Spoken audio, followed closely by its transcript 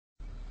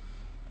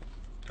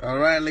All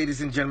right,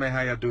 ladies and gentlemen,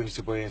 how y'all doing? It's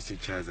your boy MC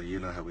Chaza. You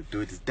know how we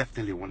do it. It's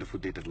definitely a wonderful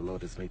day that the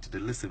Lord has made today.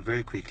 Listen,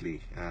 very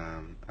quickly,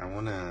 I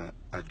want to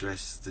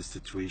address the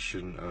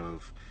situation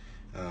of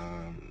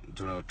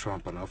Donald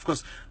Trump. And of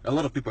course, a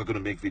lot of people are going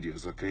to make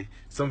videos, okay?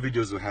 Some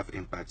videos will have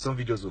impact. Some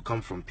videos will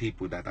come from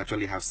people that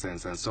actually have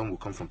sense, and some will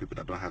come from people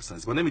that don't have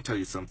sense. But let me tell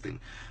you something.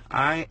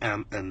 I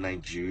am a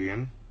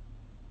Nigerian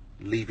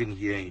living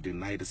here in the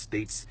United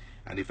States,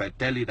 and if I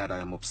tell you that I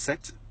am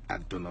upset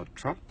at Donald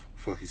Trump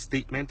for his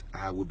statement,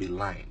 I will be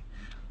lying.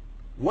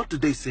 What do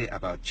they say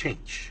about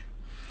change?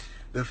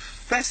 The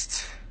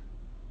first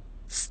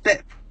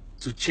step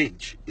to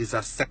change is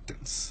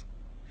acceptance.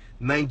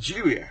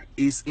 Nigeria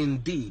is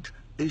indeed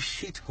a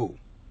shithole.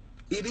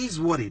 It is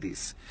what it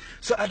is.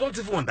 So I don't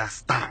even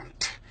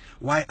understand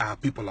why our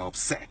people are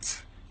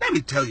upset. Let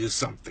me tell you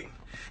something.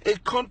 A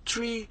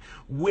country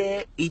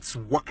where its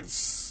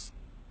workers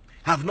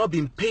have not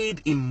been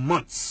paid in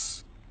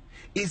months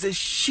is a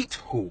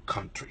shithole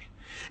country.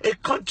 A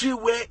country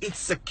where its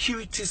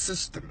security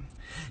system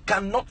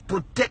cannot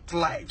protect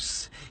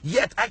lives,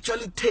 yet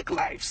actually take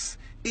lives,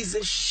 is a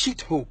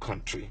shithole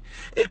country.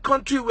 A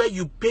country where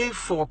you pay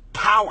for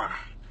power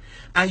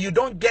and you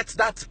don't get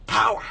that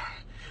power,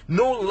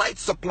 no light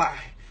supply,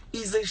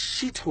 is a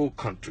shithole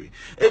country.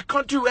 A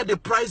country where the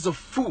price of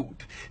food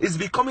is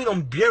becoming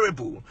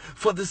unbearable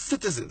for the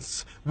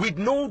citizens with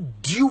no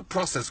due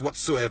process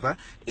whatsoever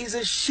is a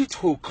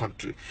shithole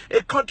country.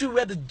 A country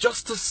where the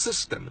justice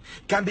system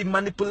can be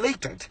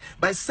manipulated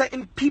by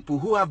certain people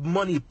who have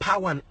money,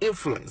 power and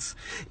influence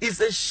is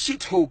a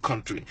shithole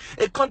country.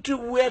 A country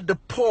where the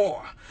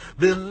poor,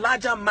 the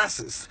larger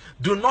masses,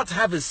 do not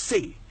have a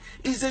say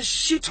is a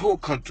shithole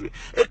country.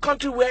 A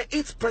country where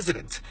its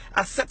president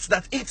accepts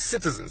that its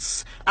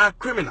citizens are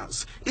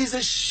criminals is a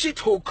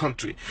shithole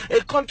country.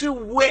 A country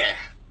where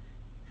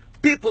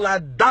people are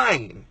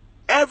dying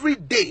every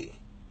day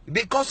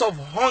because of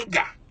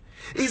hunger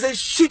is a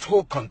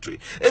shithole country.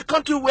 A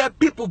country where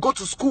people go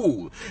to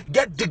school,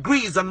 get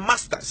degrees and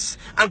masters,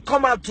 and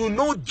come out to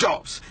no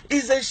jobs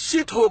is a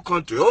shithole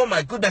country. Oh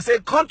my goodness.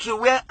 A country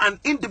where an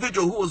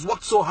individual who has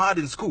worked so hard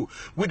in school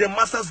with a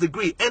master's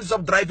degree ends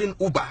up driving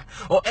Uber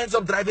or ends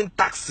up driving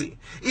taxi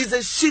is a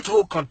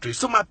shithole country.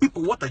 So my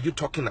people, what are you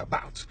talking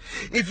about?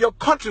 If your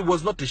country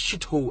was not a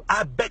shithole,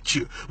 I bet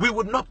you we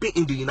would not be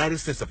in the United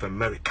States of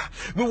America.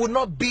 We would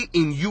not be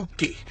in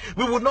UK.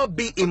 We would not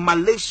be in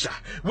Malaysia.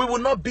 We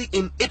would not be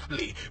in Italy.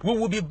 We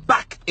will be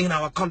back in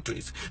our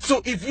countries.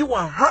 So if you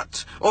are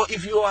hurt or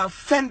if you are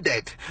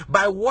offended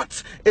by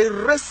what a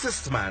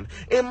racist man,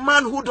 a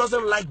man who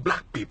doesn't like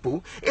black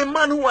people, a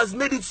man who has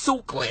made it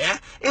so clear,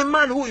 a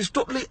man who is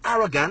totally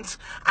arrogant,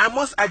 I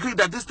must agree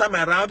that this time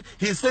around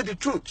he said the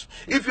truth.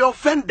 If you're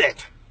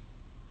offended,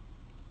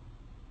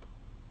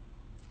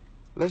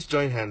 let's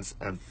join hands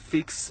and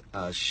fix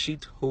our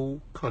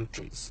shithole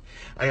countries.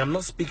 I am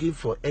not speaking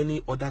for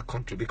any other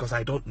country because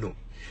I don't know.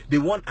 The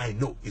one I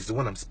know is the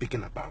one I'm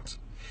speaking about.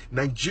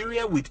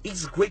 Nigeria, with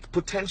its great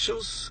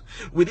potentials,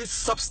 with its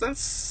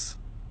substance,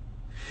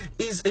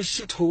 is a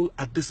shithole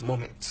at this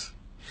moment.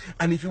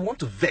 And if you want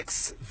to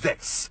vex,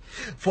 vex.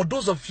 For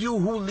those of you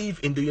who live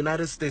in the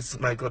United States,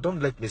 my God,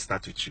 don't let me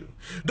start with you.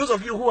 Those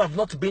of you who have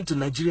not been to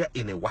Nigeria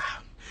in a while.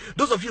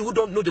 Those of you who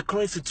don't know the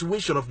current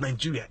situation of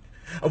Nigeria.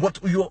 But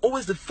you are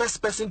always the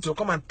first person to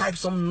come and type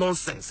some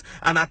nonsense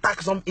and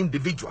attack some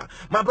individual.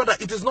 My brother,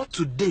 it is not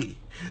today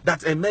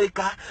that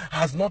America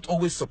has not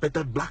always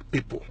supported black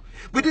people.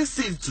 We didn't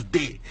see it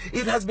today.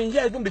 It has been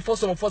here even before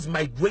some of us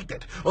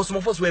migrated or some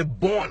of us were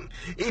born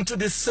into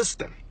this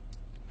system.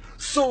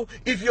 So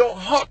if you're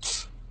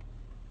hot,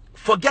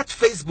 forget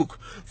Facebook,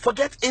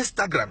 forget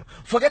Instagram,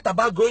 forget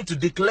about going to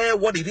declare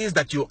what it is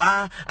that you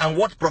are and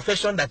what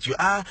profession that you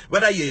are,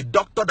 whether you're a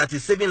doctor that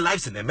is saving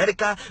lives in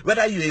America,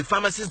 whether you're a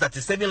pharmacist that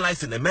is saving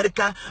lives in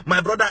America.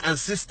 My brother and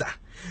sister,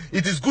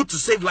 it is good to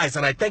save lives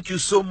and I thank you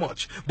so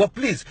much. But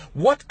please,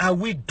 what are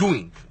we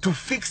doing to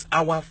fix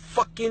our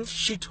fucking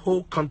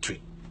shithole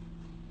country?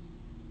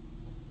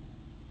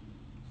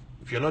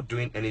 If you're not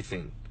doing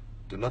anything,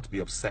 do not be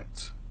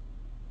upset.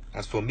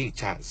 As for me,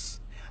 Chaz,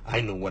 I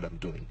know what I'm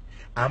doing.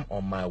 I'm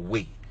on my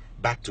way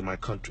back to my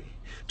country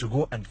to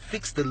go and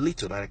fix the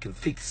little that I can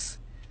fix,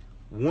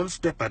 one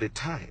step at a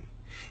time.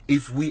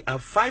 If we are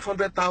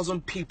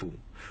 500,000 people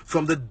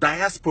from the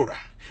diaspora,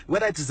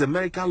 whether it is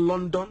America,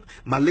 London,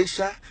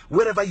 Malaysia,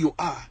 wherever you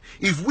are,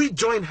 if we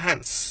join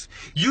hands,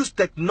 use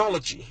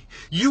technology,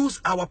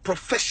 use our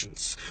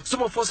professions.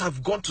 Some of us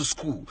have gone to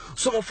school.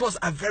 Some of us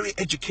are very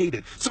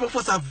educated. Some of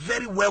us are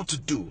very well to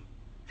do.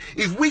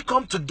 If we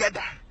come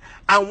together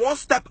and one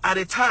step at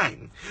a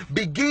time,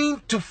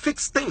 begin to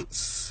fix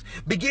things,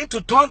 begin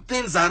to turn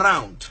things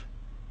around,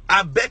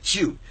 I bet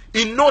you,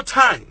 in no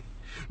time,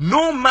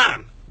 no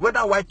man,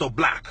 whether white or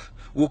black,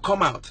 will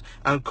come out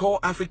and call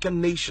African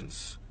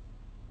nations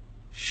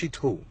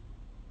shithole.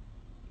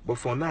 But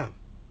for now,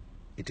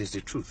 it is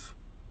the truth.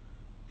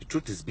 The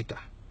truth is bitter,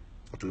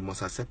 but we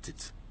must accept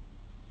it.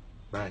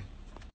 Bye.